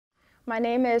My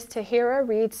name is Tahira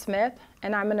Reid Smith,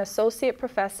 and I'm an associate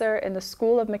professor in the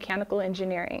School of Mechanical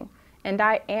Engineering, and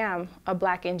I am a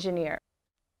Black engineer.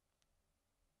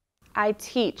 I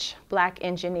teach Black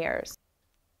engineers.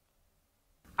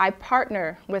 I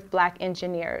partner with Black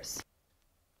engineers,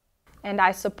 and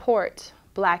I support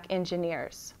Black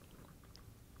engineers.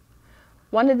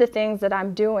 One of the things that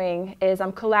I'm doing is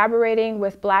I'm collaborating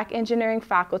with Black engineering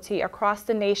faculty across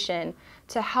the nation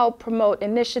to help promote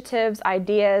initiatives,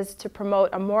 ideas to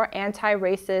promote a more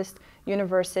anti-racist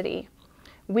university.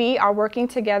 We are working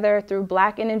together through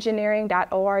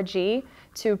blackinengineering.org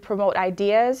to promote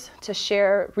ideas, to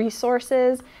share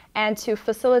resources, and to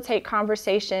facilitate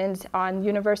conversations on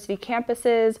university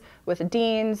campuses with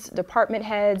deans, department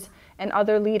heads, and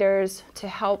other leaders to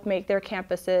help make their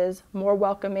campuses more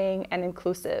welcoming and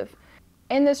inclusive.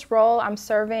 In this role, I'm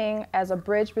serving as a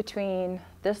bridge between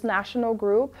this national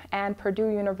group and Purdue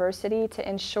University to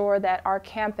ensure that our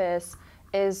campus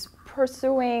is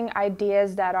pursuing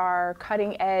ideas that are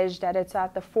cutting edge, that it's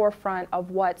at the forefront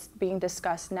of what's being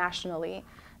discussed nationally.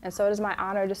 And so it is my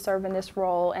honor to serve in this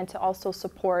role and to also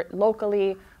support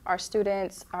locally our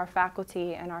students, our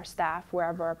faculty, and our staff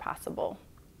wherever possible.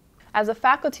 As a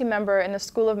faculty member in the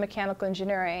School of Mechanical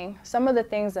Engineering, some of the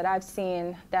things that I've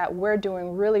seen that we're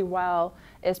doing really well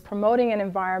is promoting an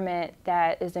environment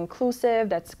that is inclusive,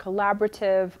 that's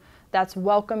collaborative, that's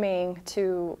welcoming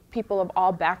to people of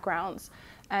all backgrounds.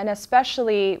 And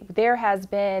especially there has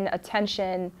been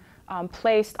attention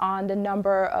placed on the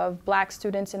number of Black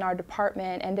students in our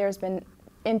department, and there's been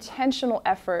intentional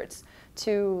efforts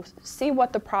to see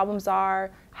what the problems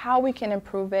are, how we can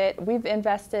improve it. We've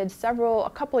invested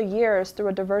a couple of years through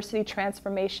a diversity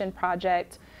transformation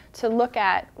project to look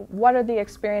at what are the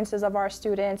experiences of our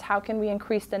students, how can we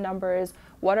increase the numbers,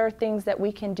 what are things that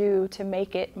we can do to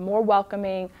make it more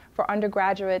welcoming for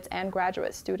undergraduates and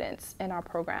graduate students in our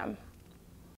program.